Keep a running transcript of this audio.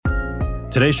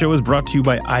Today's show is brought to you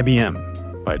by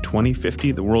IBM. By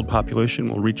 2050, the world population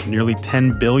will reach nearly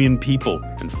 10 billion people,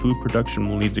 and food production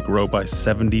will need to grow by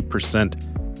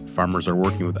 70%. Farmers are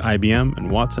working with IBM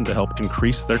and Watson to help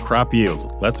increase their crop yields.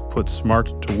 Let's put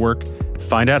smart to work.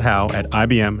 Find out how at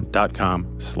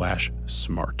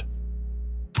ibm.com/smart.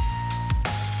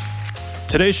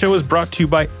 Today's show is brought to you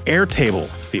by Airtable,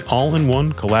 the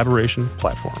all-in-one collaboration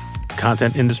platform. The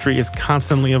content industry is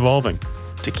constantly evolving.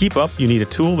 To keep up, you need a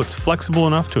tool that's flexible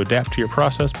enough to adapt to your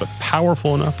process, but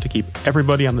powerful enough to keep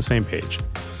everybody on the same page.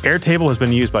 Airtable has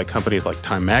been used by companies like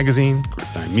Time Magazine, Group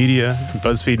 9 Media, and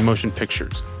BuzzFeed Motion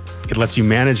Pictures. It lets you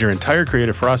manage your entire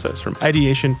creative process from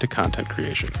ideation to content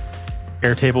creation.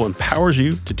 Airtable empowers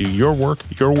you to do your work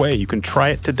your way. You can try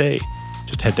it today.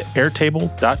 Just head to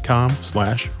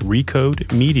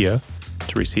airtable.com/recodemedia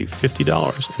to receive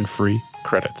 $50 in free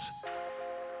credits.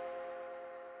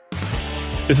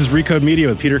 This is Recode Media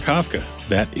with Peter Kafka.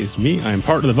 That is me. I am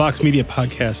part of the Vox Media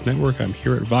Podcast Network. I'm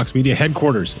here at Vox Media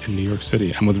headquarters in New York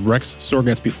City. I'm with Rex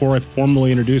Sorgatz. Before I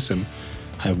formally introduce him,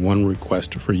 I have one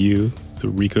request for you, the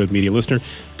Recode Media listener.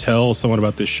 Tell someone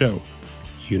about this show.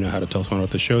 You know how to tell someone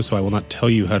about this show, so I will not tell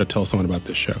you how to tell someone about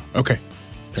this show. Okay.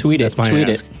 Tweet it.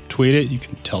 Tweet it. You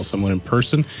can tell someone in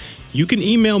person. You can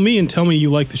email me and tell me you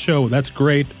like the show. That's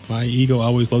great. My ego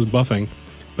always loves buffing.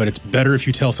 But it's better if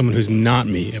you tell someone who's not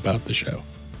me about the show.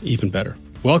 Even better.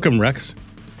 Welcome, Rex.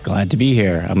 Glad to be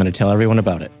here. I'm going to tell everyone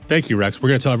about it. Thank you, Rex. We're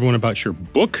going to tell everyone about your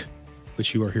book,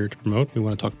 which you are here to promote. We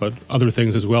want to talk about other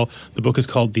things as well. The book is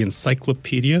called The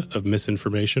Encyclopedia of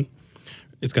Misinformation.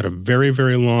 It's got a very,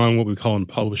 very long, what we call in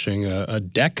publishing, a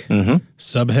deck,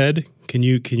 subhead. Can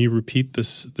you repeat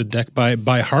the deck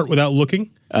by heart without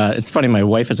looking? It's funny, my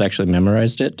wife has actually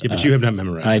memorized it. Yeah, but you have not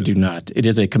memorized it. I do not. It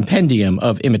is a compendium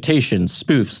of imitations,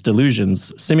 spoofs,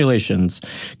 delusions, simulations,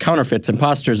 counterfeits,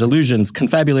 imposters, illusions,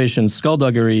 confabulations,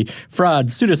 skullduggery,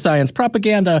 frauds, pseudoscience,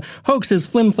 propaganda, hoaxes,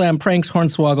 flim-flam, pranks,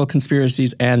 hornswoggle,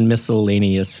 conspiracies, and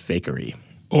miscellaneous fakery.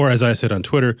 Or, as I said on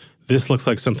Twitter, this looks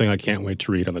like something I can't wait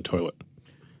to read on the toilet.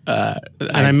 And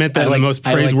I meant that in the most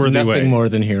praiseworthy way. Nothing more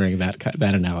than hearing that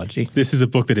analogy. This is a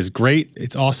book that is great.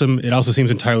 It's awesome. It also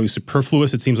seems entirely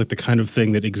superfluous. It seems like the kind of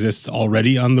thing that exists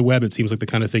already on the web. It seems like the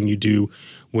kind of thing you do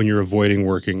when you're avoiding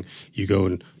working. You go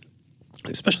and,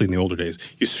 especially in the older days,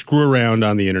 you screw around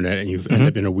on the internet and you end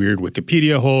up in a weird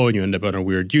Wikipedia hole and you end up on a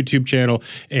weird YouTube channel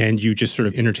and you just sort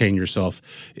of entertain yourself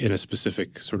in a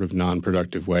specific sort of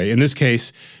non-productive way. In this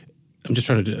case, I'm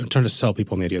trying to sell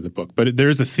people on the idea of the book, but there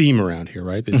is a theme around here,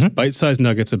 right? It's bite-sized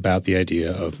nuggets about the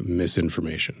idea of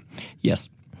misinformation. Yes.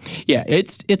 Yeah,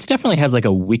 it's definitely has like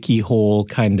a wiki hole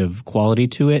kind of quality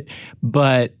to it,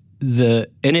 but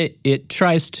it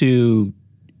tries to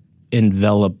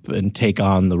envelop and take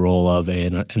on the role of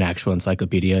an actual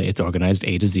encyclopedia. It's organized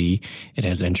A to Z. It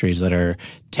has entries that are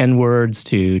 10 words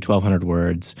to 1,200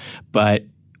 words, but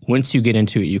once you get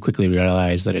into it, you quickly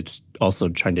realize that it's also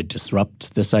trying to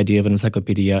disrupt this idea of an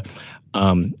encyclopedia.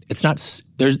 It's not.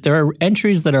 There are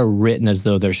entries that are written as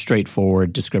though they're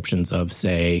straightforward descriptions of,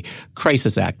 say,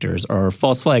 crisis actors or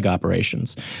false flag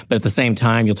operations. But at the same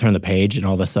time, you'll turn the page, and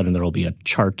all of a sudden there will be a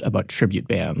chart about tribute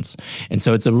bans. And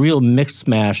so it's a real mixed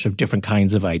mash of different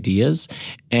kinds of ideas,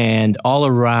 and all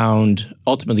around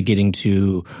ultimately getting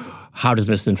to how does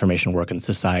misinformation work in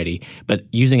society, but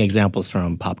using examples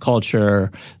from pop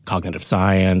culture, cognitive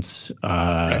science.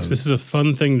 Rex, this is a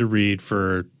fun thing to read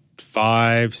for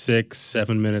 5, 6,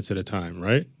 7 minutes at a time,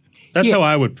 right? That's how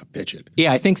I would pitch it.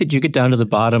 Yeah, I think that you get down to the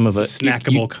bottom of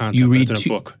snackable content that's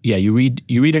in a book. Yeah, you read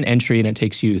an entry and it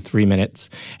takes you 3 minutes,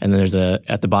 and then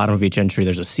at the bottom of each entry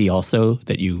there's a see also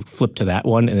that you flip to that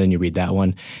one, and then you read that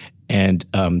one, and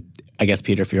I guess,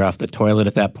 Peter, if you're off the toilet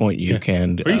at that point, you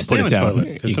can or you stay put it down.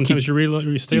 Because sometimes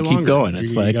you stay longer. You keep going.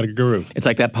 It's you got a groove. It's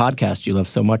like that podcast you love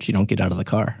so much you don't get out of the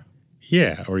car.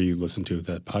 Yeah, or you listen to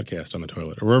that podcast on the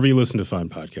toilet, or wherever you listen to fine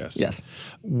podcasts. Yes.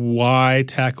 Why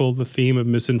tackle the theme of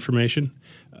misinformation?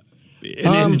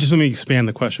 And just let me expand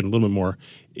the question a little bit more.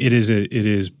 It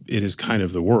is kind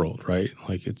of the world, right?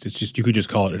 Like it's just, you could just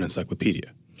call it an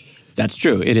encyclopedia. That's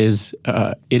true. It is.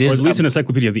 Or at least an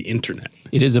encyclopedia of the internet.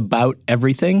 It is about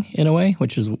everything in a way,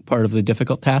 which is part of the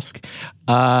difficult task.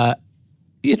 I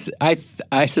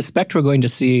suspect we're going to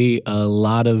see a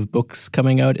lot of books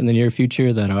coming out in the near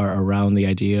future that are around the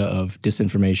idea of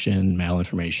disinformation,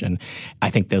 malinformation. I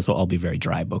think those will all be very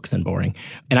dry books and boring.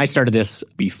 And I started this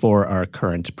before our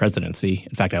current presidency.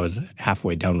 In fact, I was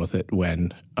halfway done with it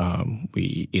when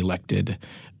we elected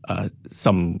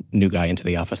some new guy into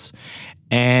the office.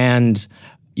 And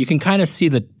you can kind of see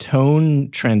the tone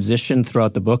transition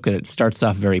throughout the book. It starts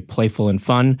off very playful and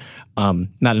fun,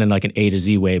 not in like an A to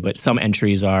Z way, but some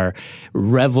entries are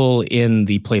revel in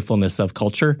the playfulness of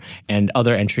culture, and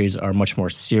other entries are much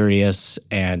more serious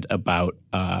and about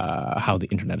how the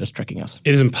internet is tricking us.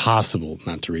 It is impossible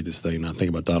not to read this thing and not think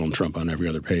about Donald Trump on every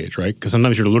other page, right? Because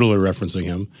sometimes you're literally referencing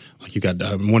him. Like you got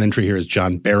one entry here is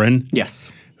John Barron.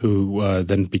 Yes. Who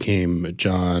then became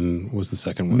John, what was the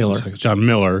second one? Miller. John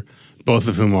Miller, both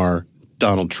of whom are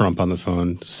Donald Trump on the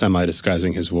phone,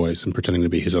 semi-disguising his voice and pretending to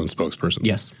be his own spokesperson.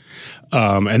 Yes.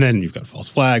 And then you've got False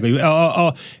Flag.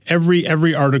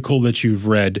 Every article that you've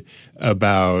read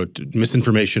about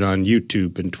misinformation on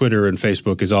YouTube and Twitter and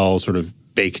Facebook is all sort of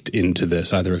baked into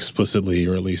this, either explicitly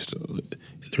or at least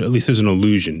there's an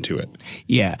allusion to it.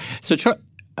 Yeah. So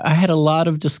I had a lot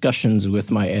of discussions with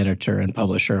my editor and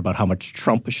publisher about how much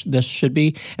Trump this should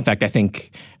be. In fact, I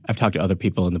think I've talked to other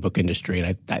people in the book industry,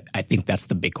 and I think that's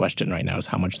the big question right now is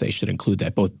how much they should include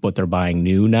that, both what they're buying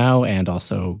new now and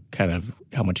also kind of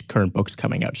how much current books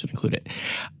coming out should include it.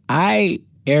 I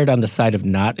erred on the side of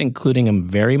not including him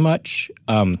very much.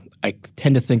 I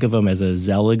tend to think of him as a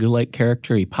Zelig-like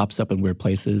character. He pops up in weird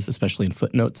places, especially in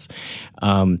footnotes.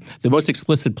 The most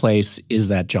explicit place is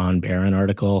that John Barron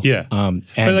article. Yeah. And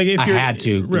I had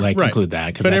to include that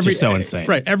because that's just so insane.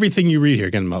 Right. Everything you read here,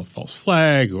 again, about False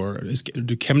Flag or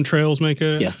do chemtrails make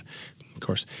a... Yes. Of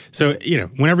course. So,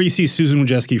 whenever you see Susan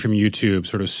Wojcicki from YouTube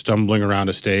sort of stumbling around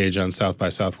a stage on South by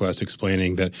Southwest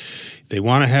explaining that they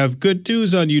want to have good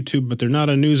news on YouTube, but they're not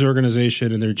a news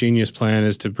organization and their genius plan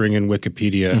is to bring in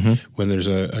Wikipedia when there's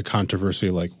a controversy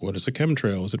like, what is a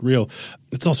chemtrail? Is it real?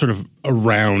 It's all sort of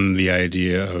around the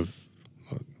idea of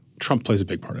Trump plays a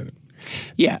big part in it.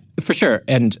 Yeah, for sure.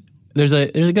 And there's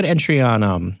a good entry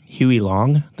on Huey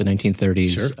Long, the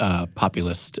 1930s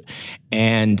populist,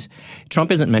 and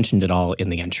Trump isn't mentioned at all in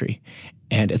the entry.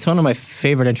 And it's one of my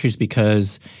favorite entries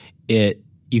because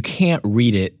you can't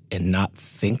read it and not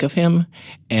think of him.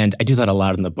 And I do that a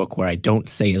lot in the book where I don't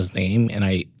say his name,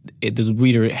 and the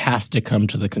reader has to come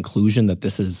to the conclusion that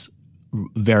this is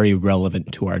very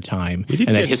relevant to our time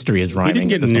and that history is rhyming. We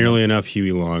didn't get nearly enough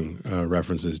Huey Long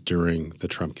references during the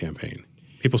Trump campaign.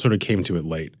 People sort of came to it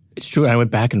late. It's true. I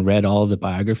went back and read all of the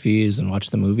biographies and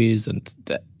watched the movies, and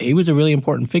he was a really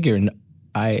important figure. And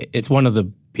it's one of the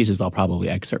pieces I'll probably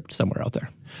excerpt somewhere out there.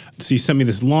 So you sent me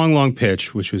this long, long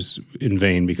pitch, which was in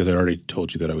vain because I already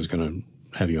told you that I was going to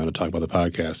have you on to talk about the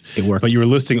podcast. It worked. But you were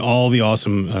listing all the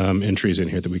awesome entries in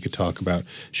here that we could talk about.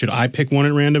 Should I pick one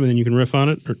at random and then you can riff on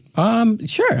it? Or?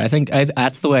 Sure. I think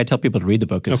that's the way I tell people to read the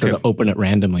book is sort of open it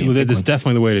randomly. Well, that's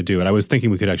definitely the way to do it. I was thinking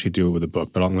we could actually do it with a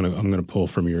book, but I'm gonna pull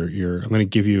from your I'm gonna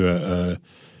give you a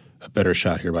better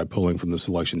shot here by pulling from the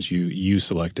selections you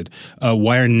selected.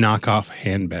 Why are knockoff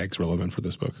handbags relevant for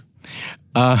this book?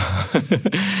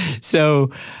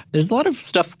 So there's a lot of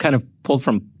stuff kind of pulled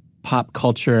from pop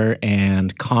culture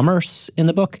and commerce in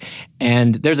the book.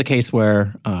 And there's a case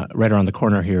where right around the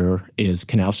corner here is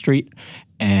Canal Street,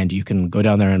 and you can go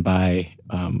down there and buy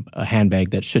a handbag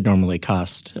that should normally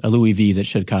cost, a Louis V that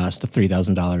should cost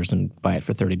 $3,000 and buy it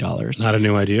for $30. Not a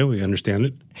new idea. We understand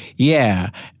it.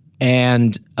 Yeah.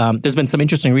 And there's been some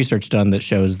interesting research done that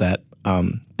shows that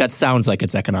that sounds like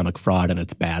it's economic fraud and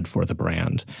it's bad for the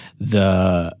brand.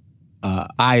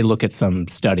 I look at some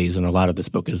studies, and a lot of this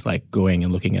book is like going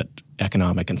and looking at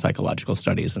economic and psychological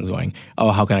studies and going,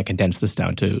 oh, how can I condense this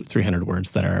down to 300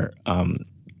 words that are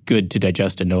good to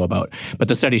digest and know about? But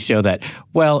the studies show that,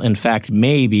 well, in fact,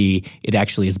 maybe it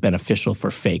actually is beneficial for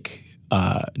fake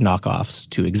knockoffs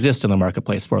to exist in the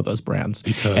marketplace for those brands.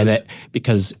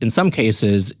 Because in some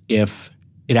cases, if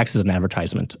it acts as an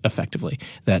advertisement effectively,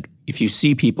 that if you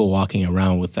see people walking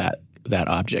around with that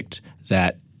object,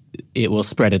 that it will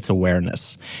spread its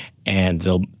awareness, and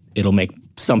it'll make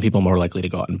some people more likely to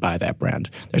go out and buy that brand.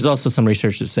 There's also some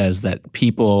research that says that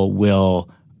people will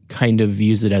kind of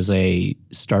use it as a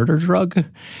starter drug.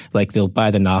 Like they'll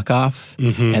buy the knockoff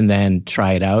and then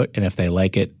try it out, and if they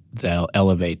like it, they'll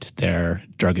elevate their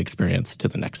drug experience to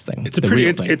the next thing. It's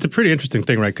a pretty interesting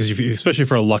thing, right? Because especially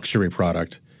for a luxury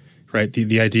product, right?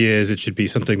 The idea is it should be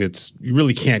something that's you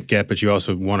really can't get, but you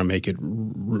also want to make it.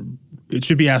 It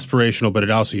should be aspirational, but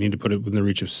you need to put it within the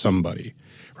reach of somebody,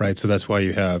 right? So that's why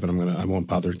you have, and I won't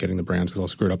bother getting the brands because I'll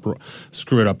screw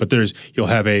it up. But you'll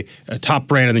have a top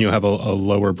brand, and then you'll have a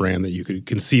lower brand that you could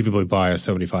conceivably buy a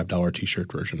 $75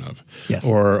 T-shirt version of. Yes.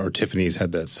 Or Tiffany's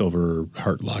had that silver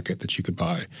heart locket that you could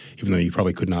buy, even though you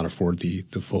probably could not afford the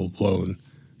full blown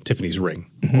Tiffany's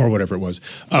ring or whatever it was.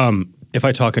 If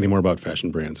I talk any more about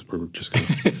fashion brands, we're just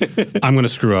I'm going to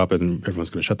screw up, and everyone's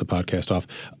going to shut the podcast off.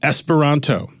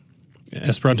 Esperanto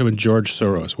Esperanto and George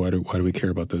Soros. Why do we care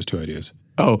about those two ideas?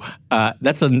 Oh,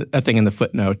 that's a thing in the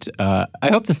footnote. I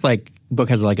hope this book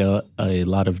has a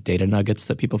lot of data nuggets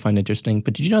that people find interesting.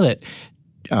 But did you know that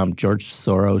George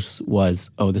Soros was,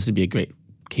 this would be a great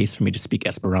case for me to speak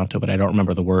Esperanto, but I don't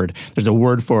remember the word. There's a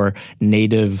word for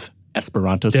native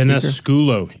Esperanto speaker.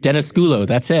 Denaskulo,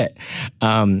 that's it.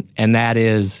 And that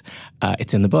is,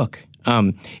 it's in the book.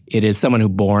 It is someone who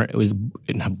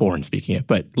not born speaking it,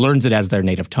 but learns it as their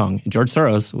native tongue. And George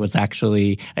Soros was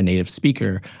actually a native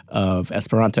speaker of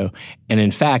Esperanto. And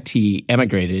in fact, he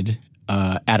emigrated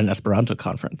at an Esperanto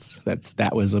conference.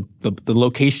 That was the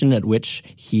location at which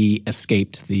he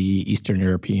escaped the Eastern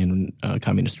European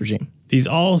communist regime. These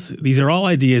are all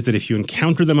ideas that if you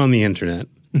encounter them on the internet,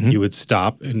 you would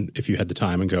stop, and if you had the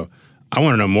time, and go, I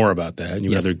want to know more about that. And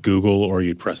you would either Google or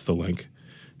you'd press the link,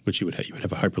 which you would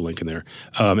have a hyperlink in there.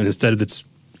 And instead of it's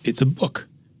a book.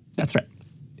 That's right.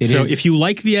 If you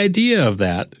like the idea of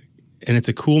that and it's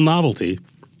a cool novelty,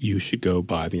 you should go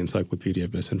buy the Encyclopedia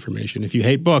of Misinformation. If you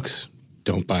hate books,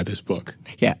 don't buy this book.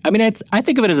 Yeah. I mean, I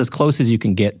think of it as close as you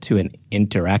can get to an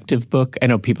interactive book. I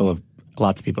know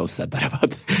lots of people have said that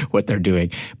about what they're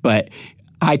doing, but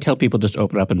I tell people just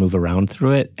open up and move around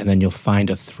through it, and then you'll find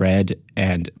a thread,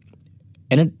 and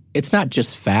it's not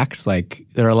just facts. Like,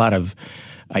 there are a lot of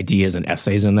ideas and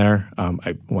essays in there.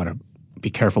 I want to be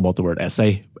careful about the word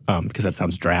essay because that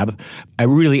sounds drab. I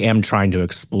really am trying to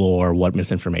explore what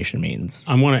misinformation means.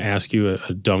 I want to ask you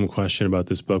a dumb question about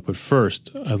this book, but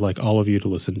first, I'd like all of you to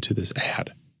listen to this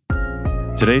ad.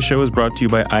 Today's show is brought to you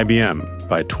by IBM.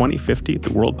 By 2050,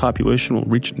 the world population will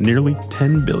reach nearly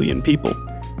 10 billion people,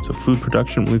 so food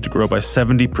production will need to grow by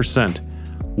 70%.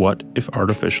 What if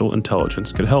artificial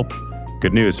intelligence could help?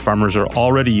 Good news, farmers are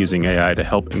already using AI to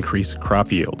help increase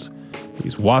crop yields. They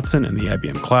use Watson and the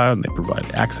IBM Cloud, and they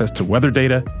provide access to weather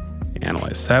data. They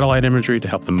analyze satellite imagery to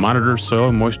help them monitor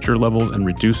soil moisture levels and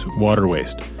reduce water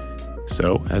waste.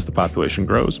 So, as the population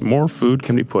grows, more food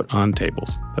can be put on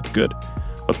tables. That's good.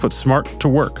 Let's put smart to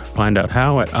work. Find out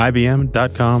how at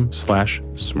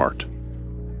ibm.com/smart.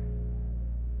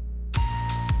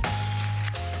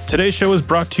 Today's show is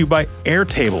brought to you by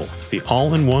Airtable, the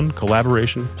all-in-one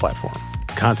collaboration platform.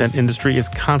 The content industry is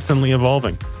constantly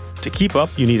evolving. To keep up,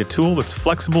 you need a tool that's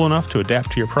flexible enough to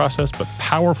adapt to your process, but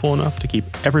powerful enough to keep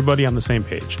everybody on the same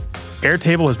page.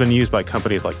 Airtable has been used by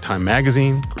companies like Time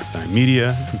Magazine, Group 9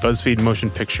 Media, and BuzzFeed Motion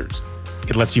Pictures.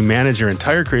 It lets you manage your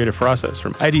entire creative process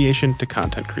from ideation to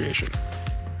content creation.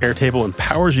 Airtable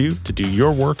empowers you to do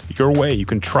your work your way. You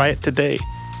can try it today.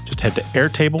 Just head to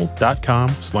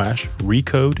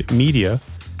airtable.com/recodemedia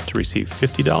to receive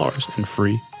 $50 in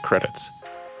free credits.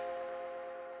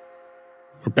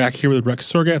 We're back here with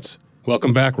Rex Sorgatz.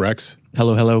 Welcome back, Rex.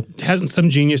 Hello, hello. Hasn't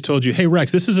some genius told you, hey,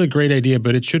 Rex, this is a great idea,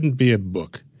 but it shouldn't be a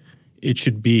book. It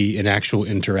should be an actual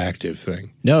interactive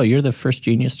thing. No, you're the first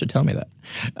genius to tell me that.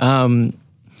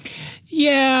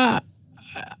 Yeah,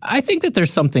 I think that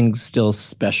there's something still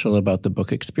special about the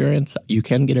book experience. You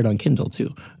can get it on Kindle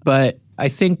too. But I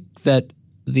think that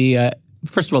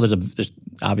first of all, there's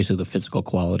obviously the physical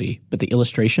quality, but the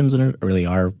illustrations in it really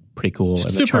are pretty cool. It's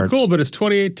and super charts. Cool, but it's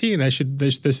 2018. This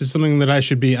is something that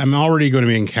I'm already going to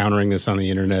be encountering this on the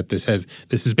internet. This is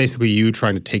basically you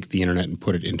trying to take the internet and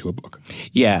put it into a book.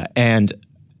 Yeah, and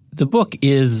the book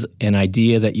is an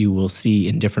idea that you will see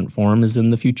in different forms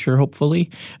in the future, hopefully.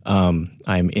 I'm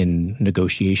in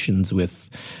negotiations with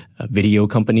video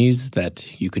companies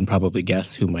that you can probably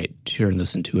guess who might turn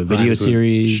this into a video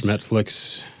series.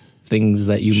 Netflix. Things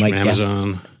that you might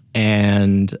Amazon. Guess.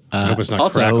 And I hope it's not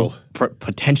also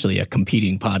potentially a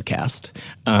competing podcast.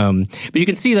 But you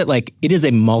can see that it is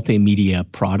a multimedia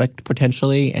product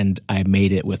potentially, and I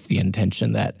made it with the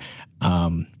intention that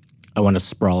I want to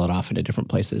sprawl it off into different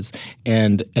places.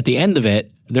 And at the end of it,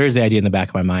 there is the idea in the back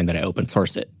of my mind that I open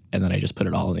source it, and then I just put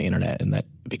it all on the internet, and it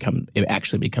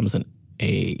actually becomes its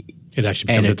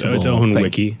own thing.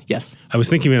 wiki. Yes. I was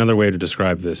thinking of another way to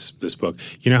describe this book.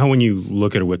 You know how when you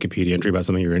look at a Wikipedia entry about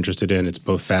something you're interested in, it's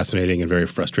both fascinating and very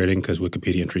frustrating because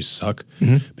Wikipedia entries suck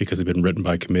because they've been written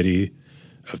by a committee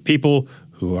of people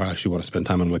who actually want to spend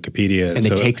time on Wikipedia. And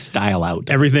they take style out.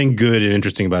 Everything good and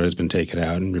interesting about it has been taken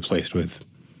out and replaced with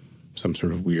some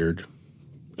sort of weird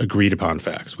agreed upon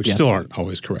facts, which still aren't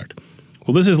always correct.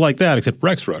 Well, this is like that, except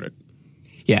Rex wrote it.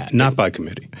 Yeah. Not by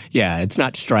committee. Yeah, it's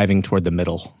not striving toward the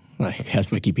middle, as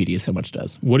Wikipedia so much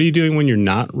does. What are you doing when you're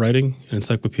not writing an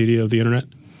encyclopedia of the internet?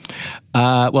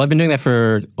 Well, I've been doing that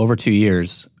for over 2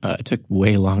 years. It took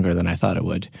way longer than I thought it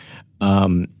would.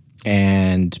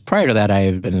 And prior to that,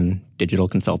 I've been in digital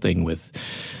consulting with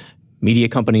media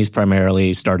companies,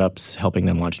 primarily startups, helping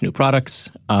them launch new products.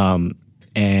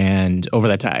 And over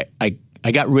that time,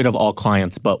 I got rid of all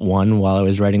clients but one while I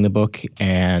was writing the book,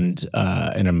 and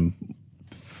I'm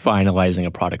finalizing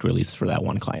a product release for that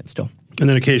one client still. And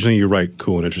then occasionally you write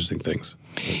cool and interesting things.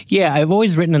 Yeah, I've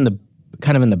always written in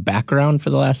the background for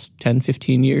the last 10,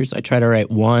 15 years. I try to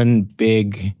write one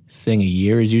big thing a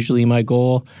year is usually my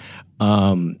goal.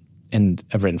 And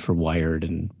I've written for Wired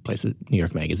and places, New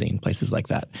York Magazine, places like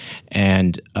that.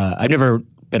 And I've never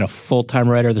been a full-time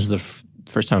writer. This is the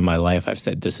first time in my life I've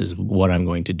said this is what I'm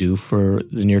going to do for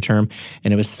the near term.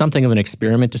 And it was something of an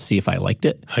experiment to see if I liked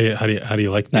it. How do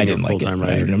you like being a full-time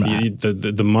writer?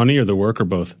 The money or the work or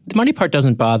both? The money part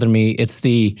doesn't bother me. It's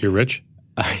the... You're rich?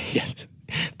 Yes.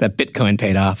 That Bitcoin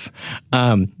paid off.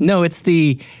 No, it's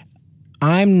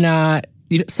I'm not...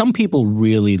 some people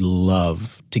really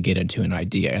love to get into an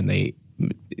idea, and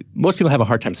most people have a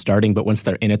hard time starting, but once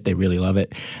they're in it, they really love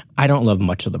it. I don't love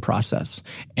much of the process.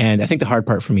 And I think the hard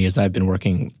part for me is I've been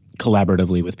working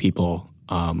collaboratively with people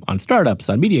on startups,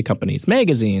 on media companies,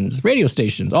 magazines, radio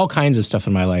stations, all kinds of stuff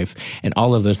in my life. And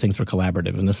all of those things were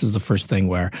collaborative. And this is the first thing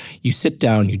where you sit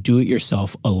down, you do it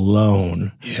yourself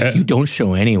alone. Yeah. You don't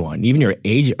show anyone. Even your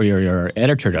agent or your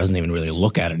editor doesn't even really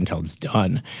look at it until it's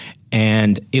done.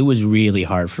 And it was really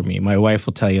hard for me. My wife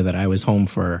will tell you that I was home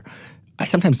I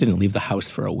sometimes didn't leave the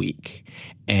house for a week,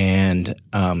 and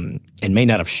may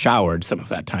not have showered some of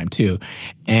that time too.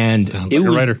 And sounds like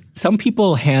a writer. Some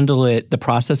people handle the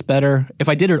process better. If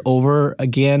I did it over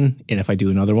again, and if I do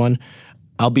another one,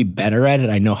 I'll be better at it.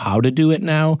 I know how to do it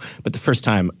now. But the first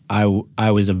time, I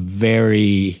was a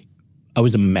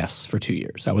mess for 2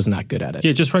 years. I was not good at it.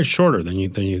 Yeah, just write shorter, then you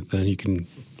can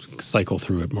cycle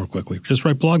through it more quickly. Just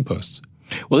write blog posts.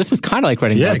 Well, this was kind of like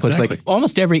writing blog posts. Exactly. Like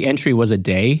almost every entry was a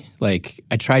day. Like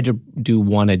I tried to do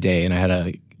one a day, and I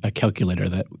had a calculator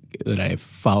that I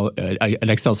followed, an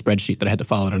Excel spreadsheet that I had to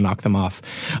follow to knock them off.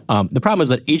 The problem is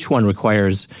that each one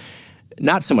requires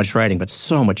not so much writing, but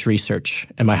so much research.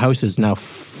 And my house is now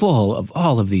full of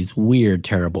all of these weird,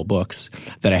 terrible books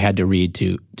that I had to read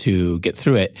to get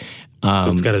through it.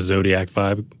 So it's got a Zodiac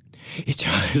vibe.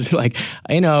 It's like,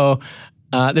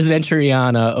 there's an entry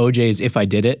on OJ's If I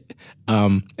Did It.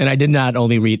 And I did not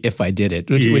only read If I Did It,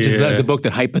 which is the book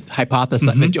that hypothesized,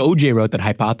 that OJ wrote that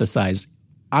hypothesized.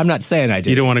 I'm not saying I did.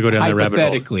 You don't want to go down that rabbit hole.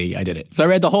 Hypothetically, I did it. So I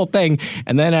read the whole thing,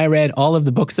 and then I read all of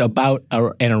the books about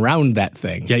and around that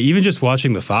thing. Yeah, even just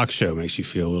watching the Fox show makes you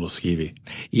feel a little skeevy.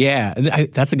 Yeah, and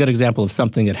that's a good example of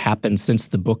something that happened since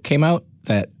the book came out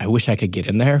that I wish I could get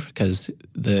in there, because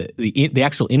the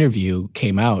actual interview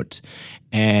came out,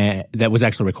 and that was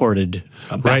actually recorded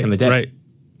back in the day. Right.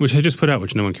 Which I just put out,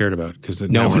 which no one cared about.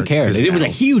 No one cared. It was a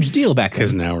huge deal back then.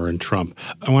 Because now we're in Trump.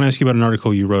 I want to ask you about an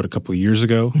article you wrote a couple of years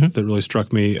ago that really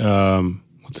struck me.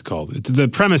 What's it called? The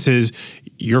premise is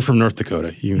you're from North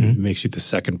Dakota. Makes you the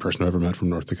second person I've ever met from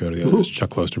North Dakota. The other is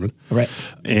Chuck Klosterman. Right.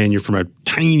 And you're from a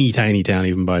tiny, tiny town,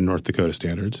 even by North Dakota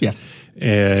standards. Yes.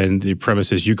 And the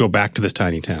premise is you go back to this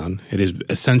tiny town. It is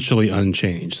essentially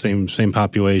unchanged. Same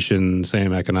population,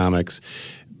 same economics,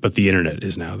 but the internet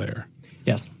is now there.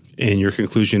 Yes. And your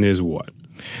conclusion is what?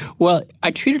 Well, I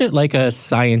treated it like a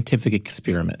scientific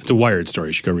experiment. It's a Wired story.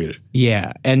 You should go read it.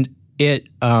 Yeah, and it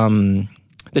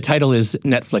the title is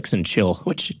Netflix and Chill,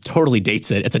 which totally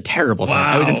dates it. It's a terrible title.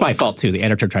 Wow. I mean, it's my fault too. The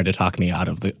editor tried to talk me out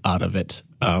of it.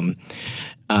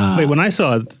 Wait, when I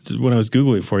saw it, when I was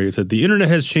Googling for you, it said the internet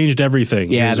has changed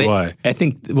everything. Yeah, here's why. I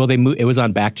think they moved. It was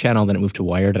on Back Channel, then it moved to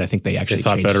Wired, and I think they actually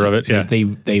thought changed better of it. Yeah,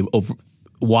 they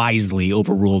wisely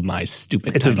overruled my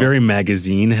stupid It's title. a very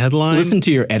magazine headline. Listen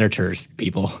to your editors,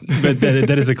 people. But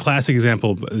that is a classic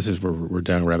example. This is where we're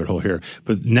down a rabbit hole here.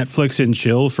 But Netflix and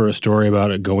Chill, for a story about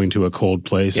it going to a cold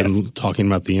place and talking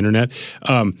about the internet,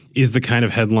 is the kind of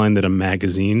headline that a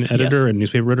magazine editor and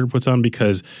newspaper editor puts on,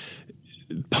 because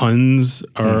puns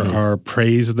are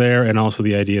praised there, and also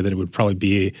the idea that it would probably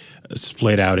be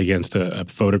splayed out against a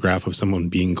photograph of someone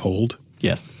being cold.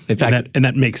 Yes. In fact, and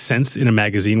that makes sense in a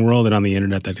magazine world, and on the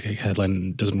internet, that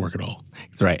headline doesn't work at all.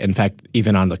 That's right. In fact,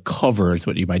 even on the covers,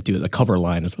 what you might do, the cover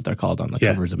line is what they're called on the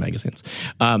covers of magazines.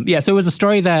 So it was a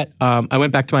story that I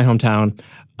went back to my hometown,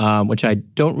 which I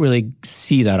don't really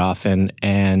see that often,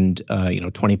 and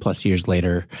 20 plus years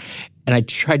later, and I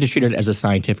tried to treat it as a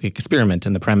scientific experiment,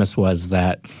 and the premise was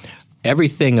that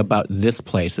everything about this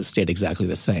place has stayed exactly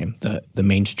the same. The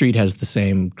main street has the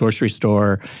same grocery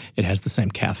store. It has the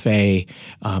same cafe,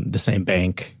 the same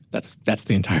bank. That's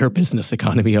the entire business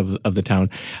economy of the town.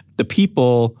 The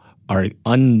people are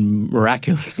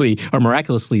miraculously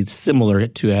similar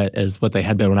to as what they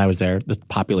had been when I was there. The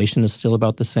population is still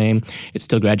about the same. It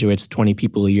still graduates 20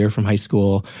 people a year from high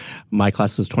school. My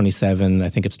class was 27. I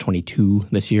think it's 22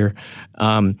 this year.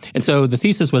 And so the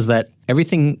thesis was that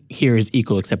everything here is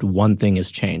equal except one thing has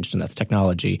changed, and that's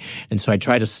technology. And so I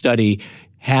try to study,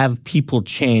 have people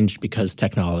changed because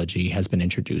technology has been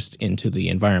introduced into the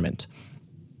environment?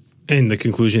 And the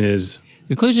conclusion is?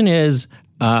 The conclusion is,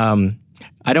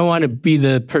 I don't want to be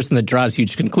the person that draws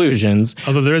huge conclusions.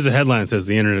 Although there is a headline that says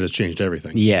the internet has changed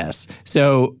everything. Yes.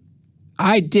 So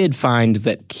I did find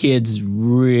that kids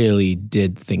really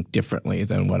did think differently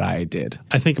than what I did.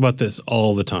 I think about this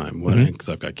all the time because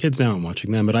I've got kids now, I'm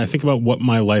watching them, but I think about what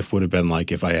my life would have been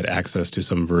like if I had access to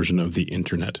some version of the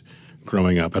internet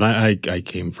growing up. And I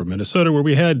came from Minnesota where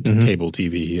we had cable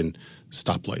TV and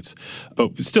stoplights.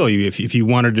 But still, if you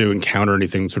wanted to encounter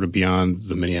anything sort of beyond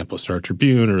the Minneapolis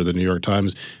Star-Tribune or the New York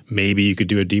Times, maybe you could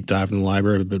do a deep dive in the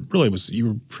library, but really you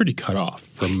were pretty cut off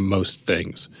from most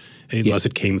things unless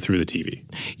it came through the TV.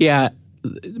 Yeah.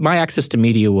 My access to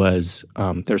media was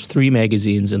there's 3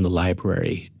 magazines in the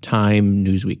library, Time,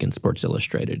 Newsweek, and Sports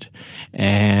Illustrated.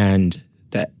 And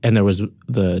there was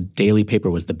the daily paper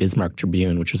was the Bismarck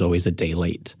Tribune, which was always a day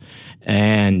late.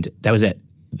 And that was it.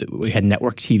 We had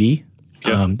network TV.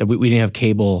 Yeah. We didn't have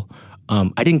cable.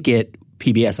 I didn't get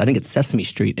PBS. I didn't get Sesame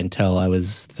Street until I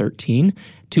was 13.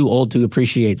 Too old to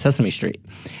appreciate Sesame Street.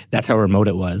 That's how remote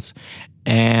it was.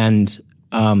 And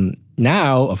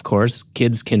now, of course,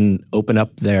 kids can open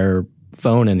up their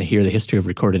phone and hear the history of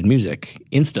recorded music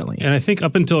instantly. And I think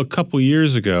up until a couple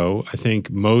years ago, I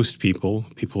think most people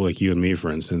like you and me,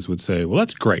 for instance, would say, well,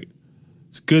 that's great.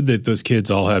 It's good that those kids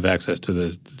all have access to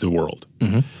the world.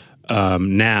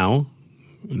 Now,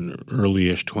 in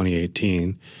early-ish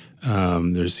 2018,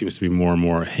 there seems to be more and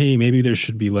more, hey, maybe there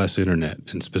should be less internet,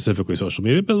 and specifically social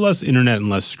media, but less internet and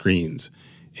less screens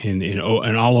in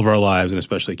all of our lives, and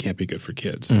especially can't be good for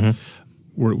kids.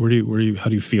 How do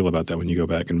you feel about that when you go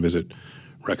back and visit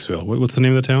Rexville? What's the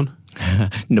name of the town?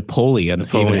 Napoleon.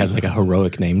 It even has like a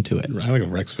heroic name to it. I like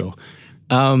Rexville.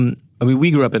 I mean, we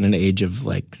grew up in an age of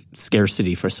like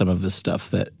scarcity for some of the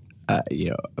stuff that,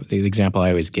 the example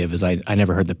I always give is I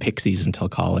never heard the Pixies until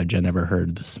college. I never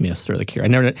heard the Smiths or the Cure. I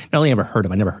not only never heard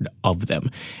them, I never heard of them.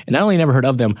 And not only never heard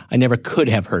of them, I never could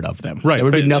have heard of them. Right. There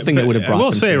would be nothing that would have brought them. I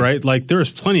will say, right, like there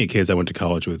was plenty of kids I went to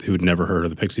college with who'd never heard of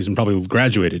the Pixies and probably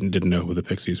graduated and didn't know who the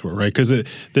Pixies were, right? Because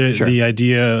the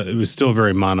idea, it was still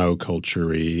very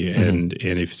monoculture-y, and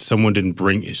if someone didn't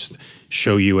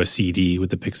show you a CD with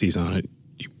the Pixies on it,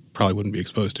 you probably wouldn't be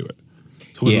exposed to it.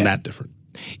 So it wasn't that different.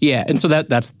 Yeah, and so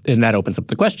that opens up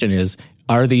the question is,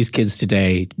 are these kids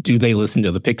today, do they listen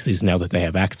to the Pixies now that they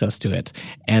have access to it?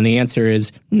 And the answer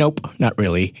is nope, not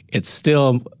really. It's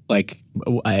still like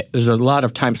there's a lot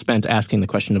of time spent asking the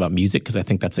question about music because I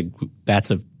think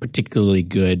that's a particularly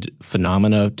good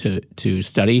phenomena to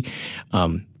study,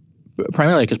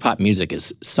 primarily because pop music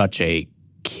is such a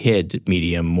kid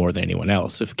medium more than anyone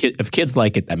else. If kids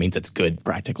like it, that means it's good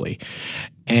practically.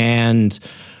 And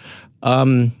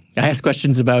I asked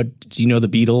questions about, do you know the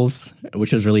Beatles,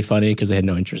 which was really funny because they had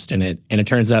no interest in it. And it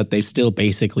turns out they still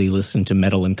basically listen to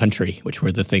metal and country, which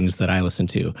were the things that I listened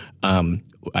to.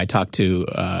 I talked to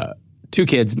 2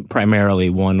 kids primarily,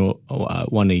 one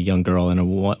a young girl and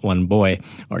one boy,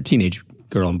 or teenage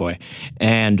girl and boy.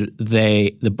 And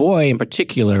the boy in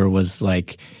particular was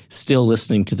like still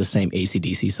listening to the same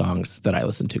AC/DC songs that I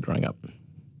listened to growing up.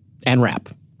 And rap.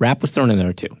 Rap was thrown in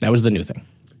there too. That was the new thing.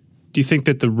 Do you think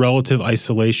that the relative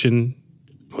isolation,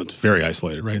 well, it's very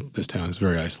isolated, right? This town is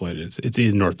very isolated. It's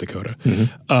in North Dakota.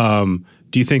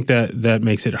 Do you think that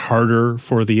makes it harder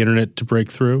for the internet to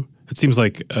break through? It seems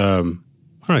like, I don't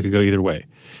know, it could go either way.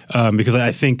 Because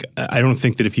I don't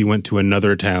think that if you went to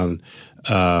another town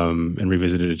and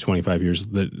revisited it 25 years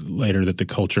later, that the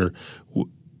culture,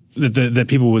 that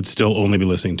people would still only be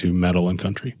listening to metal and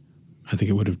country. I think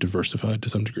it would have diversified to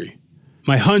some degree.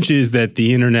 My hunch is that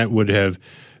the internet would have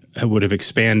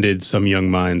expanded some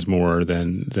young minds more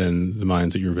than the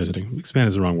minds that you're visiting. Expand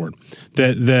is the wrong word.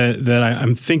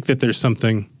 I think that there's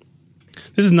something.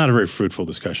 This is not a very fruitful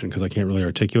discussion because I can't really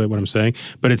articulate what I'm saying.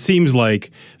 But it seems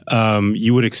like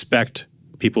you would expect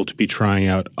people to be trying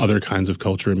out other kinds of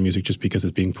culture and music just because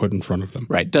it's being put in front of them.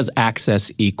 Right. Does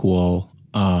access equal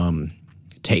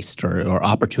taste or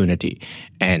opportunity?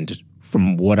 And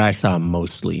from what I saw,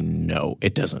 mostly no,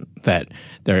 it doesn't.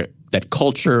 That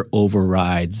culture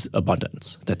overrides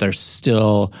abundance. That there's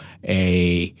still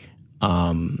a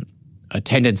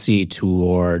tendency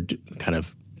toward kind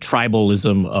of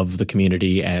tribalism of the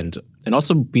community and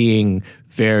also being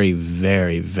very,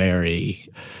 very, very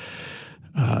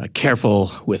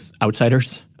careful with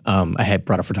outsiders. I had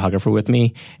brought a photographer with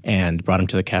me and brought him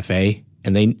to the cafe,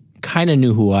 and they kind of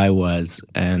knew who I was,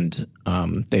 and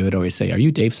they would always say, "Are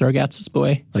you Dave Surgatz's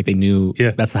boy?" Like they knew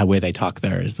that's the way they talk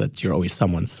there, is that you're always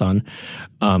someone's son.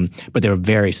 But they were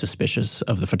very suspicious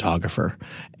of the photographer.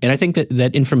 And I think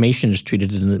that information is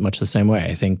treated in much the same way.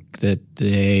 I think that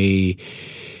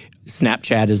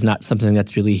Snapchat is not something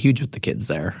that's really huge with the kids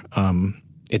there.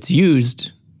 It's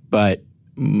used, but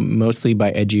mostly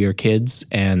by edgier kids.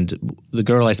 And the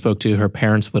girl I spoke to, her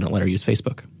parents wouldn't let her use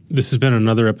Facebook. This has been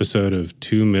another episode of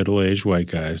two middle-aged white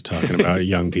guys talking about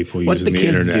young people using the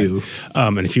internet. Do.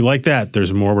 And if you like that,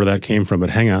 there's more where that came from. But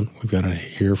hang on, we've got to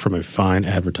hear from a fine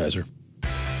advertiser.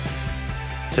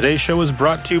 Today's show is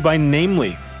brought to you by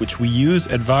Namely, which we use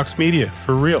at Vox Media.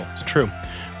 For real, it's true.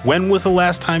 When was the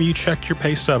last time you checked your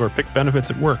pay stub or picked benefits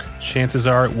at work? Chances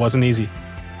are it wasn't easy.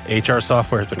 HR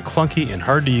software has been clunky and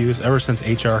hard to use ever since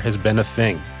HR has been a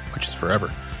thing, which is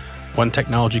forever. One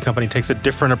technology company takes a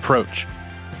different approach.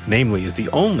 Namely is the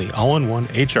only all-in-one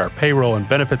HR, payroll, and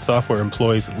benefit software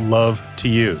employees love to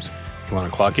use. You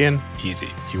want to clock in? Easy.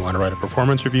 You want to write a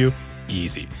performance review?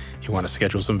 Easy. You want to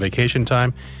schedule some vacation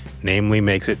time? Namely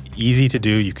makes it easy to do.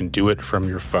 You can do it from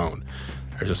your phone.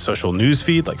 There's a social news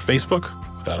feed like Facebook,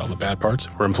 without all the bad parts,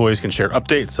 where employees can share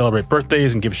updates, celebrate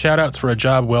birthdays, and give shout-outs for a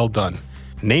job well done.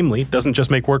 Namely doesn't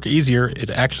just make work easier, it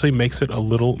actually makes it a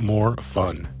little more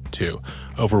fun, too.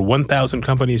 Over 1,000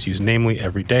 companies use Namely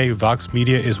every day. Vox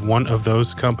Media is one of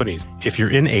those companies. If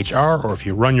you're in HR or if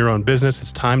you run your own business,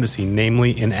 it's time to see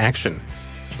Namely in action.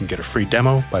 You can get a free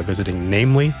demo by visiting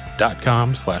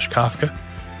namely.com/Kafka.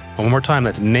 One more time,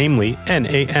 that's Namely,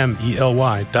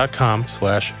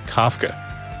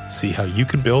 NAMELY.com/Kafka. See how you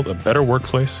can build a better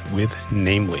workplace with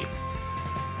Namely.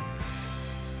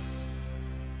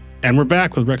 And we're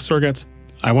back with Rex Surgatz.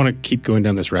 I want to keep going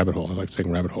down this rabbit hole. I like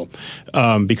saying rabbit hole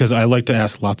because I like to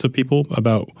ask lots of people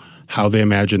about how they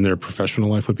imagine their professional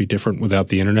life would be different without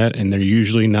the internet, and they're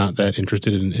usually not that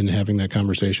interested in having that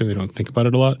conversation. They don't think about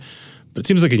it a lot. But it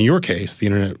seems like in your case, the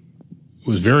internet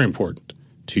was very important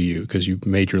to you because you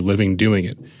made your living doing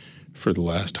it for the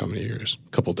last how many years? A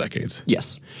couple decades.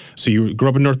 Yes. So you grew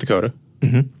up in North Dakota.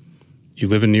 Mm-hmm. You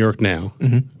live in New York now.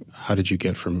 Mm-hmm. How did you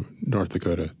get from North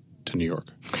Dakota to New York?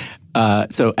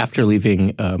 So after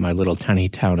leaving my little tiny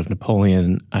town of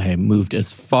Napoleon, I moved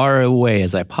as far away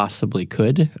as I possibly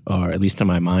could, or at least in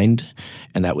my mind,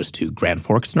 and that was to Grand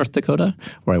Forks, North Dakota,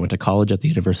 where I went to college at the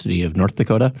University of North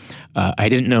Dakota. I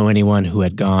didn't know anyone who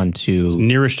had gone to— It's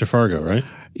nearest to Fargo, right?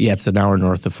 Yeah, it's an hour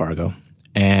north of Fargo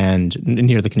and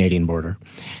near the Canadian border.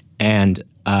 And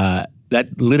that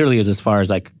literally is as far as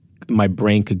my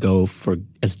brain could go for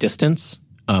as distance.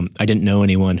 I didn't know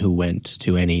anyone who went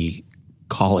to any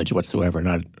college whatsoever,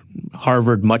 not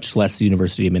Harvard, much less the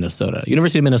University of Minnesota.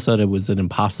 University of Minnesota was an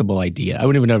impossible idea. I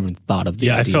wouldn't even have thought of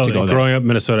the idea to go there. Growing up in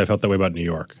Minnesota, I felt that way about New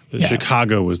York. Yeah.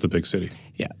 Chicago was the big city.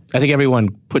 Yeah. I think everyone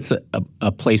puts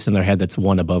a place in their head that's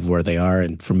one above where they are,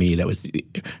 and for me, that was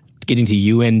getting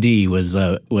to UND was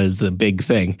the big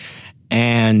thing.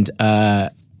 And I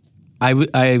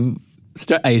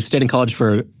stayed in college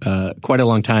for quite a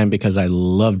long time because I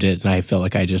loved it, and I felt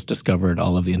like I just discovered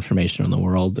all of the information in the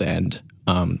world and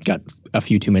got a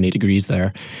few too many degrees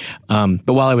there. But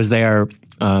while I was there,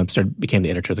 became the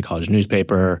editor of the college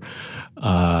newspaper,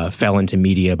 fell into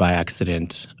media by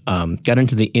accident, got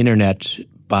into the internet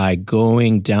by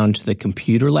going down to the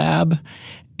computer lab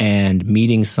and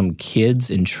meeting some kids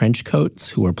in trench coats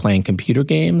who were playing computer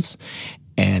games.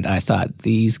 And I thought,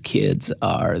 these kids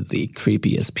are the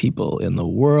creepiest people in the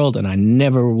world, and I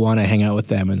never want to hang out with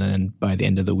them. And then by the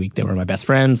end of the week, they were my best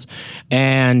friends.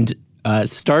 And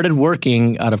started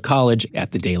working out of college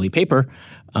at the daily paper,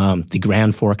 the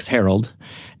Grand Forks Herald.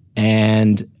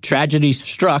 And tragedy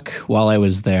struck while I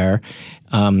was there.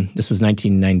 This was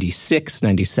 1996,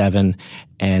 97,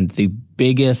 and the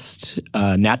biggest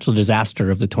natural disaster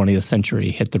of the 20th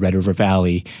century hit the Red River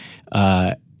Valley.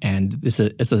 And it's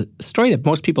a story that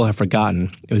most people have forgotten.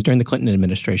 It was during the Clinton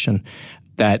administration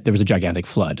that there was a gigantic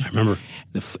flood. I remember.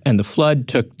 And the flood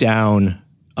took down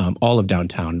all of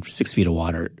downtown, 6 feet of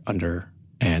water under,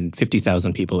 and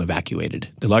 50,000 people evacuated.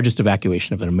 The largest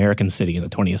evacuation of an American city in the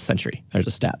 20th century. There's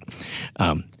a stat.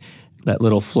 That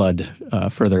little flood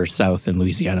further south in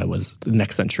Louisiana was the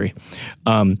next century.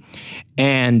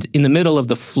 And in the middle of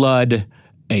the flood,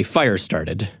 a fire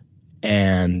started,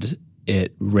 and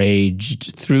it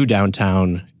raged through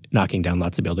downtown, knocking down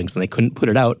lots of buildings, and they couldn't put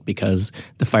it out because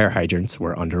the fire hydrants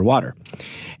were underwater.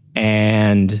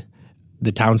 And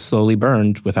the town slowly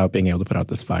burned without being able to put out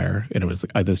this fire, and it was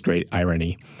this great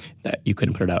irony that you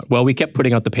couldn't put it out. Well, we kept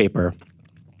putting out the paper,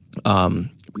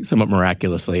 somewhat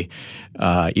miraculously,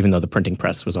 even though the printing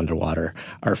press was underwater,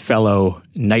 our fellow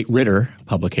Knight Ridder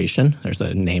publication, there's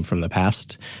a name from the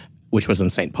past, which was in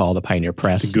St. Paul, the Pioneer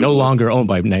Press, no longer owned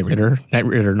by Knight Ridder. Knight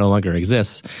Ridder no longer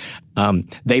exists.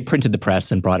 They printed the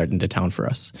press and brought it into town for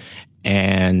us.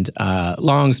 And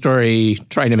long story,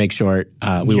 trying to make short, we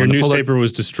Your won the newspaper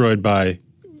was destroyed by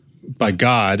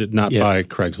God, not Yes. by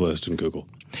Craigslist and Google.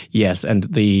 Yes, and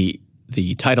the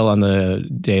title on the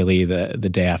daily the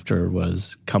day after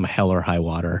was "Come Hell or High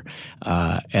Water,"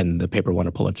 and the paper won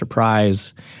a Pulitzer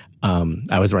Prize.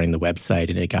 I was running the website,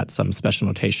 and it got some special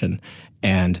notation,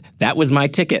 and that was my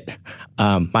ticket.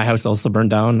 My house also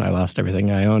burned down. I lost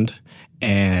everything I owned,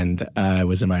 and I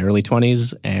was in my early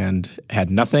 20s and had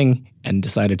nothing, and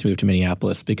decided to move to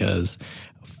Minneapolis because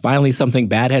finally something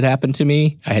bad had happened to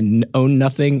me. I had owned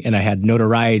nothing, and I had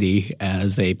notoriety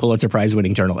as a Pulitzer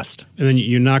Prize-winning journalist. And then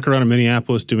you knock around in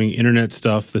Minneapolis doing internet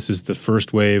stuff. This is the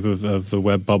first wave of the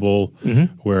web bubble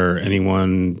where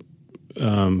anyone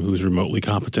who's remotely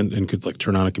competent and could like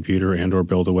turn on a computer and or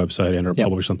build a website and or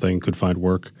publish something could find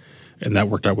work. And that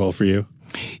worked out well for you?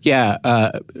 Yeah.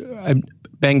 I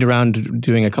banged around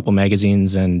doing a couple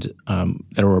magazines and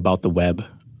that were about the web.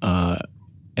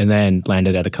 And then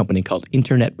landed at a company called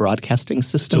Internet Broadcasting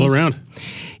Systems. Still around.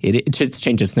 It's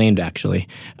changed its name, actually.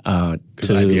 Because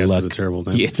IBS is a terrible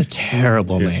name. It's a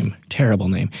terrible name. Terrible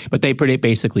name. But they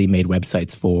basically made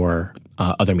websites for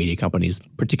other media companies,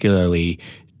 particularly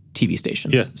TV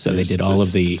stations. Yeah. So they did all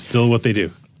of the... Still what they do.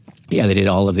 Yeah, they did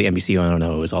all of the NBC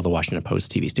ONOs, all the Washington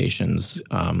Post TV stations,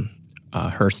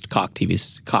 Hearst, Cox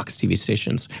TV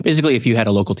stations. Basically, if you had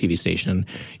a local TV station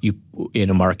in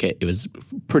a market, it was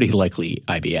pretty likely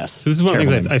IBS. So this is one of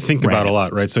the things I think about a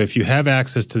lot, right? So if you have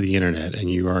access to the internet and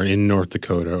you are in North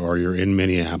Dakota or you're in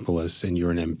Minneapolis and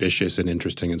you're an ambitious and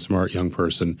interesting and smart young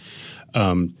person,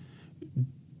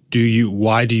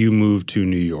 why do you move to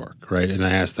New York, right? And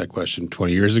I asked that question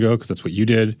 20 years ago because that's what you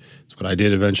did. It's what I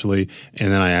did eventually. And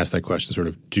then I asked that question sort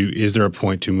of, is there a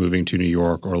point to moving to New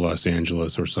York or Los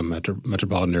Angeles or some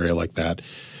metropolitan area like that?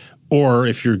 Or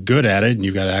if you're good at it and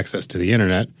you've got access to the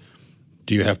internet,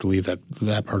 do you have to leave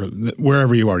that part of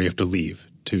wherever you are? You have to leave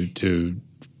to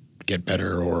get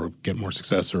better or get more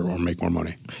success or make more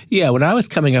money? Yeah, when I was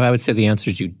coming up, I would say the answer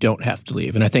is you don't have to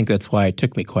leave. And I think that's why it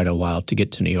took me quite a while to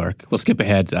get to New York. We'll skip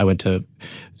ahead. I went to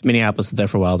Minneapolis there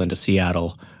for a while, then to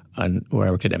Seattle, where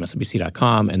I worked at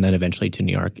MSNBC.com, and then eventually to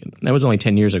New York. And that was only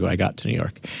 10 years ago I got to New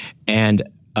York. And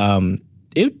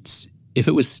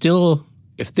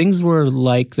if things were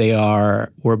like they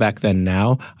were back then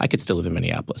now, I could still live in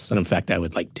Minneapolis. And in fact, I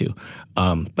would like to.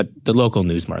 But the local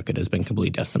news market has been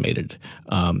completely decimated.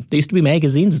 There used to be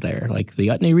magazines there, like the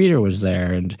Utne Reader was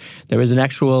there, and there was an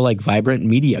actual like vibrant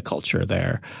media culture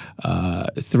there.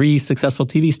 3 successful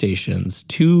TV stations,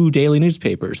 2 daily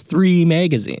newspapers, 3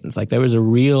 magazines. Like there was a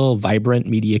real vibrant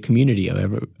media community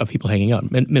of people hanging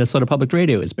out. Minnesota Public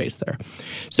Radio is based there.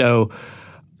 So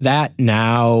that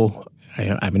now...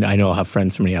 I mean, I know I'll have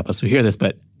friends from Minneapolis who hear this,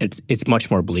 but it's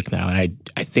much more bleak now. And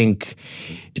I think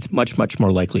it's much, much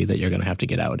more likely that you're going to have to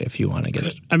get out if you want to get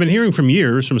it. I've been hearing from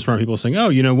years from smart people saying,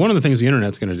 one of the things the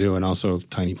internet's going to do, and also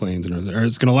tiny planes, or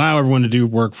it's going to allow everyone to do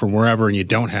work from wherever, and you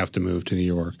don't have to move to New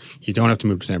York. You don't have to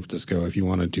move to San Francisco if you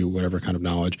want to do whatever kind of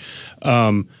knowledge.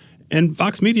 And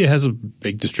Vox Media has a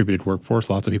big distributed workforce.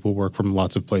 Lots of people work from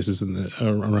lots of places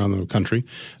around the country.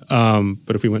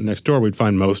 But if we went next door, we'd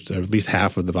find at least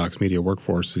half of the Vox Media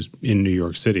workforce is in New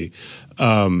York City.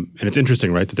 And it's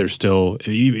interesting, right, that there's still,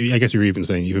 I guess you're even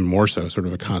saying even more so, sort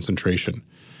of a concentration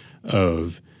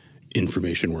of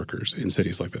information workers in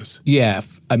cities like this. Yeah.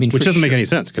 I mean, which doesn't make any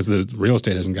sense because the real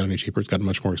estate hasn't gotten any cheaper. It's gotten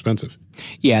much more expensive.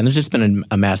 Yeah, and there's just been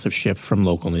a massive shift from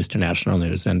local news to national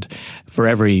news. And for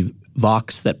every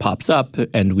Vox that pops up,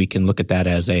 and we can look at that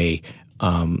as a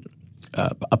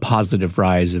positive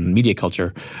rise in media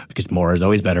culture because more is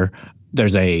always better.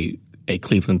 There's a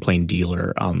Cleveland Plain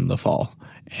Dealer on the fall,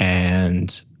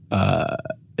 and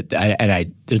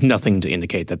there's nothing to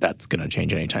indicate that that's going to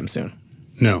change anytime soon.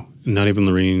 No, not even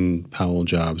Lorene Powell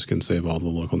Jobs can save all the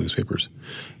local newspapers.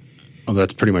 Well,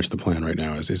 that's pretty much the plan right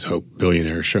now is hope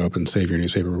billionaires show up and save your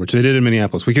newspaper, which they did in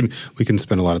Minneapolis. We can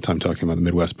spend a lot of time talking about the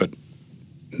Midwest, but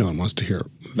no one wants to hear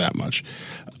that much.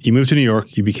 You moved to New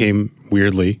York. You became,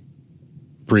 weirdly,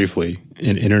 briefly,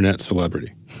 an internet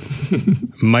celebrity.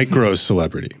 Micro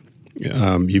celebrity.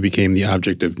 you became the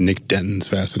object of Nick Denton's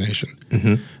fascination.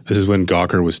 This is when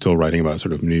Gawker was still writing about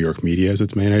sort of New York media as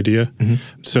its main idea.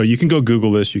 So you can go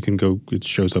Google this. You can go. It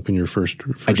shows up in your first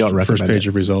page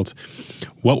of results.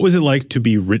 What was it like to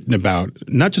be written about,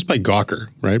 not just by Gawker,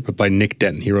 right, but by Nick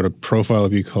Denton? He wrote a profile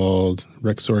of you called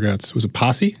Rex Sorgat's. Was it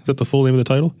Posse? Is that the full name of the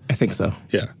title? I think so.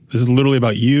 Yeah. This is literally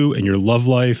about you and your love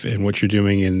life and what you're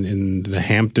doing in the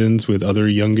Hamptons with other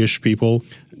youngish people.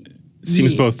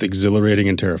 Seems both exhilarating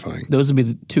and terrifying. Those would be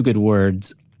the two good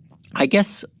words. I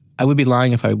guess I would be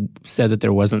lying if I said that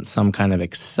there wasn't some kind of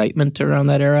excitement around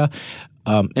that era.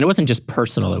 And it wasn't just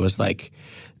personal. It was like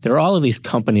there were all of these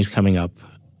companies coming up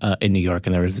in New York,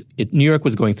 and New York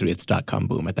was going through its .com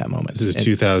boom at that moment. This is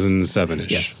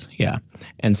 2007-ish. Yes, yeah.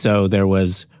 And so there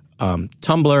was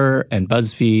Tumblr and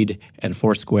BuzzFeed and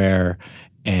Foursquare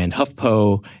and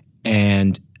HuffPo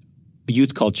and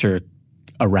youth culture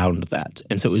around that.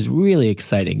 And so it was really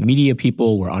exciting. Media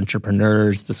people were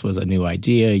entrepreneurs. This was a new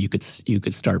idea. You could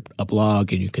start a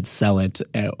blog and you could sell it,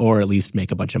 or at least make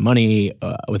a bunch of money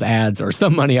with ads, or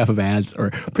some money off of ads,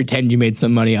 or pretend you made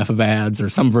some money off of ads, or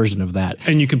some version of that.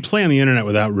 And you could play on the internet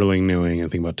without really knowing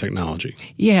anything about technology.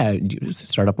 Yeah, you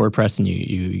start up WordPress and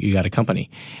you got a company.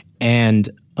 And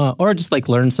or just like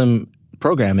learn some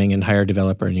programming and hire a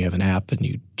developer, and you have an app and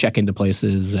you check into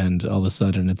places, and all of a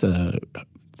sudden it's a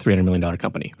 $300 million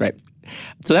company, right?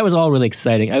 So that was all really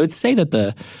exciting. I would say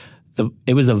that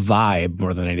it was a vibe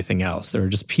more than anything else. There were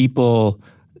just people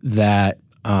that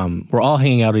were all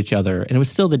hanging out with each other, and it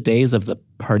was still the days of the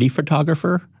party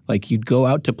photographer. Like you'd go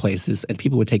out to places and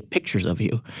people would take pictures of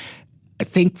you.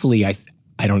 Thankfully,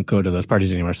 I don't go to those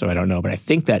parties anymore, so I don't know. But I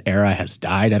think that era has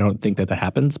died. I don't think that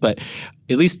happens. But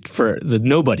at least for the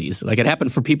nobodies, like it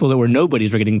happened for people that were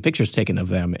nobodies, were getting pictures taken of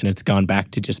them, and it's gone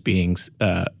back to just being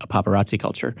a paparazzi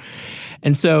culture.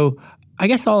 And so I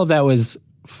guess all of that was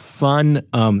fun.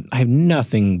 I have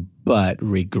nothing but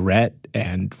regret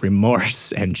and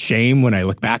remorse and shame when I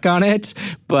look back on it.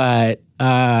 But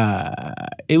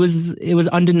it was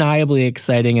undeniably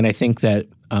exciting, and I think that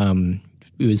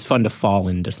it was fun to fall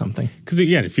into something. Because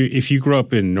again, if you grow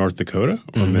up in North Dakota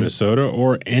or Minnesota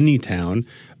or any town,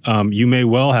 you may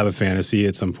well have a fantasy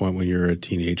at some point when you're a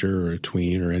teenager or a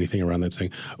tween or anything around that saying,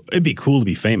 it'd be cool to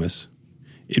be famous.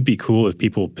 It'd be cool if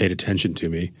people paid attention to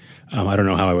me. I don't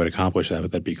know how I would accomplish that,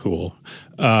 but that'd be cool.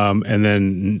 And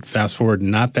then fast forward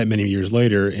not that many years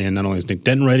later, and not only is Nick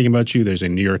Denton writing about you, there's a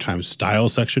New York Times style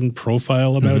section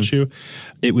profile about you.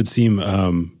 It would seem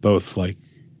both like,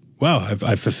 wow,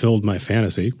 I've fulfilled my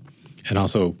fantasy. And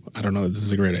also, I don't know, this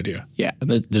is a great idea. Yeah,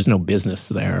 there's no business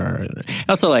there.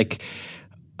 Also, like,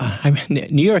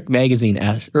 New York Magazine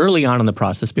asked, early on in the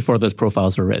process, before those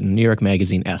profiles were written, New York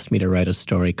Magazine asked me to write a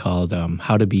story called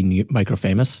How to Be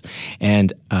Microfamous.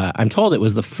 And I'm told it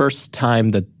was the first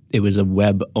time that it was a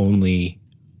web-only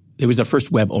 – it was the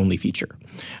first web-only feature.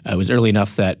 It was early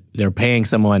enough that they're paying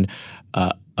someone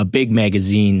a big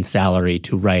magazine salary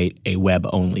to write a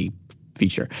web-only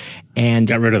feature. And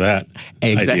got rid of that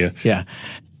idea. Yeah.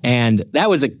 And that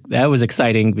was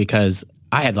exciting because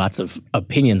I had lots of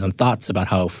opinions and thoughts about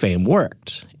how fame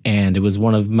worked. And it was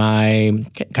one of my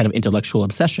kind of intellectual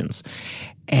obsessions.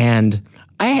 And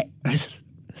it's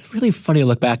really funny to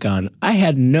look back on. I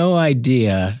had no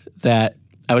idea that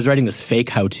I was writing this fake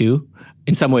how-to.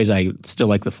 In some ways, I still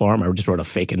like the forum. I just wrote a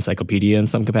fake encyclopedia in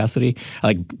some capacity. I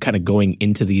like kind of going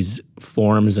into these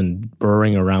forums and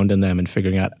burrowing around in them and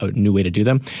figuring out a new way to do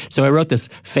them. So I wrote this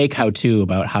fake how-to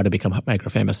about how to become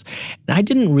microfamous. And I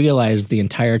didn't realize the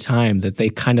entire time that they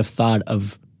kind of thought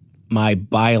of my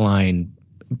byline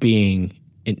being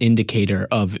an indicator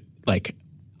of like,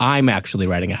 I'm actually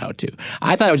writing a how-to.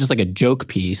 I thought it was just like a joke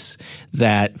piece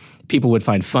that people would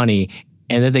find funny,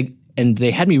 and that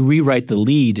they had me rewrite the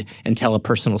lead and tell a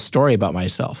personal story about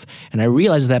myself. And I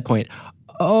realized at that point,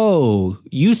 oh,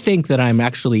 you think that I'm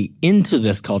actually into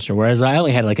this culture, whereas I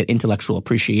only had like an intellectual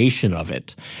appreciation of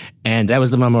it. And that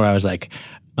was the moment where I was like,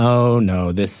 oh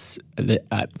no,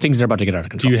 things are about to get out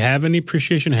of control. Do you have any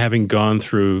appreciation having gone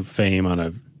through fame on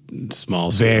a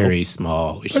small scale? Very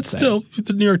small, we should but say. Still,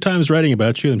 the New York Times writing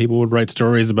about you, and people would write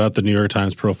stories about the New York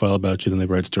Times profile about you, then they'd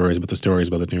write stories about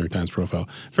the New York Times profile.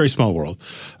 Very small world.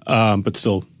 But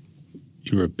still,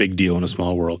 you were a big deal in a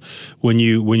small world. When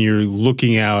you're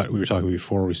looking out, we were talking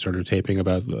before we started taping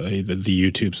about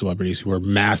the YouTube celebrities who are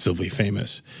massively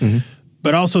famous,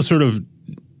 but also sort of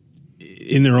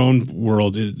in their own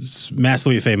world, it's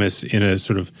massively famous in a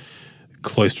sort of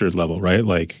cloistered level, right?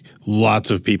 Like lots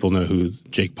of people know who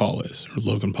Jake Paul is or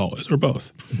Logan Paul is or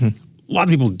both. A lot of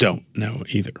people don't know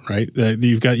either, right?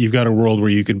 You've got a world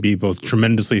where you can be both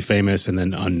tremendously famous and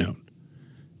then unknown.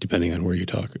 depending on where you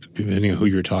talk, depending on who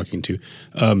you're talking to.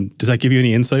 Does that give you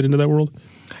any insight into that world?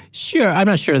 Sure. I'm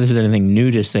not sure this is anything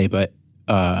new to say, but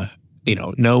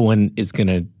no one is going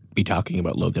to be talking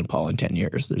about Logan Paul in 10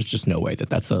 years. There's just no way that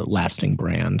that's a lasting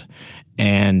brand.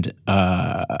 And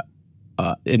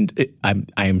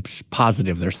I'm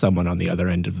positive there's someone on the other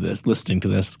end of this listening to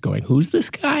this going, who's this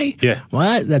guy? Yeah.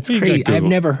 What? That's crazy. I've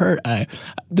never heard.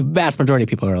 The vast majority of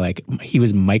people are like, he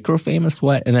was micro famous.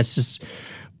 What? And that's just,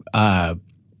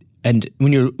 and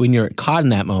when you're caught in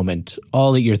that moment,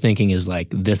 all that you're thinking is like,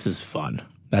 this is fun.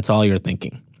 That's all you're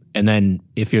thinking. And then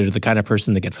if you're the kind of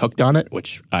person that gets hooked on it,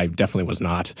 which I definitely was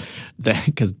not,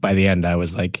 because by the end I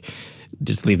was like,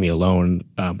 just leave me alone,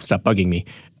 stop bugging me.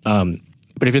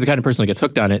 But if you're the kind of person that gets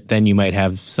hooked on it, then you might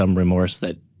have some remorse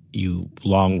that you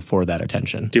long for that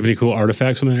attention. Do you have any cool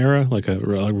artifacts from that era, like a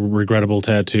regrettable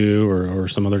tattoo or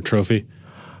some other trophy?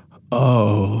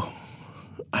 Oh,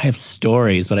 I have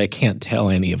stories, but I can't tell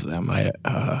any of them.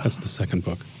 That's the second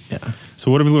book. Yeah. So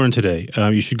what have we learned today?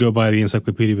 You should go buy the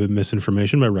Encyclopedia of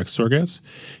Misinformation by Rex Sorgatz.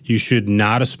 You should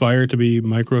not aspire to be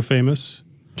micro-famous.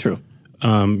 True.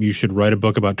 You should write a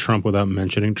book about Trump without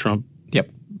mentioning Trump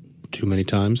too many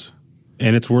times.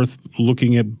 And it's worth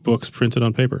looking at books printed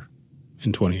on paper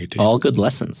in 2018. All good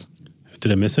lessons.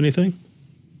 Did I miss anything?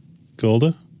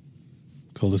 Golda?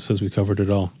 Golda says we covered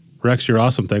it all. Rex, you're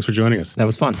awesome. Thanks for joining us. That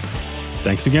was fun.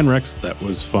 Thanks again, Rex. That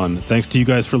was fun. Thanks to you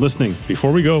guys for listening.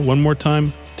 Before we go, one more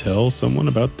time, tell someone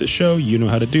about this show. You know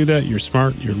how to do that. You're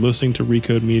smart. You're listening to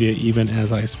Recode Media even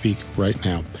as I speak right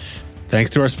now.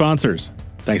 Thanks to our sponsors.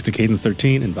 Thanks to Cadence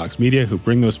 13 and Vox Media, who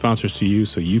bring those sponsors to you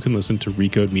so you can listen to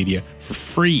Recode Media for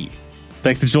free.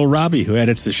 Thanks to Joel Robbie, who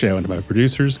edits the show, and to my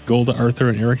producers, Golda Arthur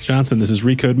and Eric Johnson. This is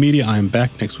Recode Media. I am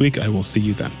back next week. I will see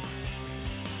you then.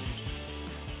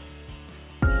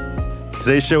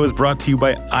 Today's show is brought to you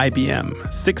by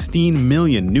IBM. 16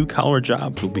 million new collar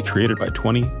jobs will be created by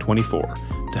 2024.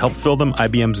 To help fill them,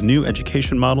 IBM's new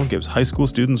education model gives high school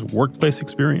students workplace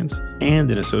experience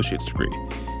and an associate's degree.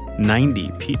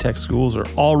 90 P-Tech schools are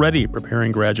already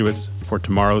preparing graduates for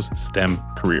tomorrow's STEM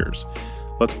careers.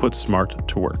 Let's put smart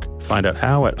to work. Find out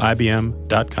how at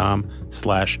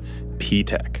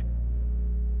ibm.com/ptech.